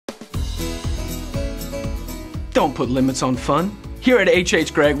Don't put limits on fun. Here at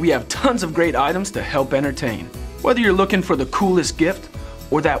hhgregg, we have tons of great items to help entertain. Whether you're looking for the coolest gift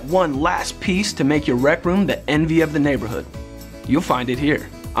or that one last piece to make your rec room the envy of the neighborhood, you'll find it here.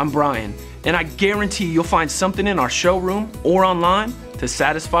 I'm Brian, and I guarantee you'll find something in our showroom or online to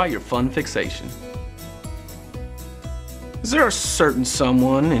satisfy your fun fixation. Is there a certain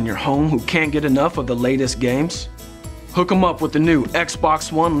someone in your home who can't get enough of the latest games? Hook them up with the new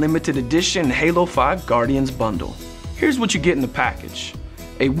Xbox One Limited Edition Halo 5 Guardians bundle. Here's what you get in the package: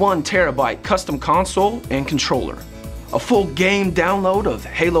 a 1 terabyte custom console and controller, a full game download of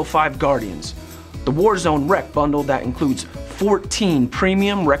Halo 5 Guardians, the Warzone Rec bundle that includes 14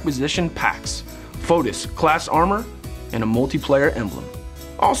 premium requisition packs, Fotis class armor, and a multiplayer emblem.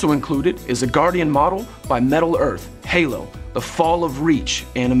 Also included is a Guardian model by Metal Earth, Halo, the Fall of Reach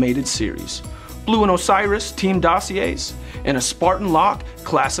animated series, Blue and Osiris team dossiers, and a Spartan Lock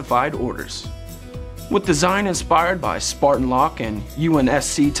classified orders. With design inspired by Spartan Lock and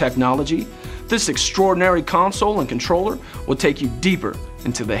UNSC technology, this extraordinary console and controller will take you deeper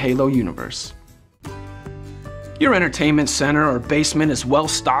into the Halo universe. Your entertainment center or basement is well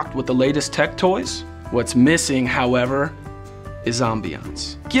stocked with the latest tech toys. What's missing, however, is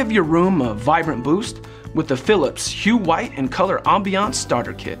ambiance. Give your room a vibrant boost with the Philips Hue White and Color Ambiance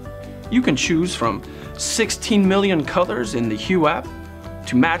Starter Kit. You can choose from 16 million colors in the Hue app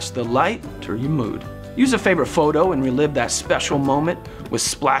to match the light to your mood. Use a favorite photo and relive that special moment with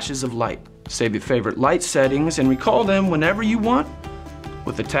splashes of light. Save your favorite light settings and recall them whenever you want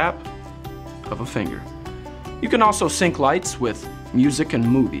with the tap of a finger. You can also sync lights with music and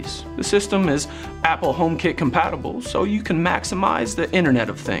movies. The system is Apple HomeKit compatible, so you can maximize the Internet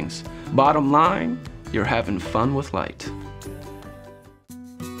of Things. Bottom line, you're having fun with light.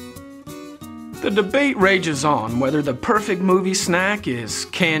 The debate rages on whether the perfect movie snack is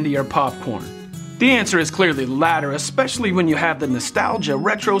candy or popcorn. The answer is clearly the latter, especially when you have the Nostalgia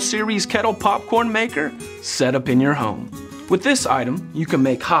Retro Series Kettle Popcorn Maker set up in your home. With this item, you can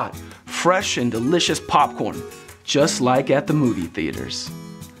make hot, fresh, and delicious popcorn, just like at the movie theaters.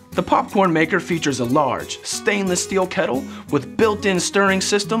 The popcorn maker features a large stainless steel kettle with built-in stirring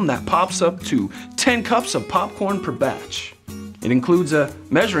system that pops up to 10 cups of popcorn per batch. It includes a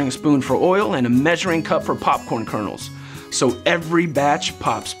measuring spoon for oil and a measuring cup for popcorn kernels, so every batch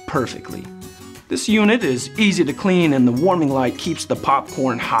pops perfectly. This unit is easy to clean and the warming light keeps the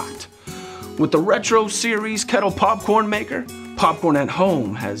popcorn hot. With the Retro Series Kettle Popcorn Maker, popcorn at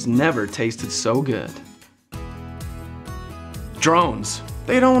home has never tasted so good. Drones.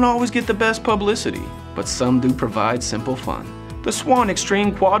 They don't always get the best publicity, but some do provide simple fun. The Swan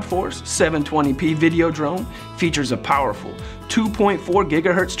Extreme Quad Force 720p video drone features a powerful 2.4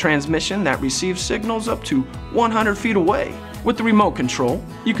 GHz transmission that receives signals up to 100 feet away. With the remote control,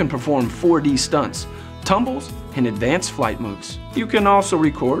 you can perform 4D stunts, tumbles, and advanced flight moves. You can also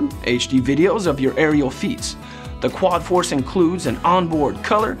record HD videos of your aerial feats. The Quad Force includes an onboard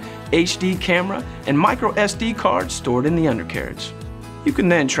color, HD camera, and micro SD card stored in the undercarriage. You can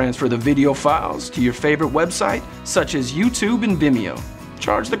then transfer the video files to your favorite website, such as YouTube and Vimeo.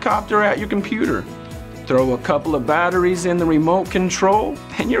 Charge the copter at your computer. Throw a couple of batteries in the remote control,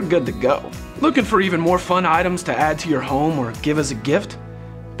 and you're good to go. Looking for even more fun items to add to your home or give as a gift?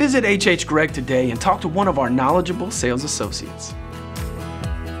 Visit hhgregg today and talk to one of our knowledgeable sales associates.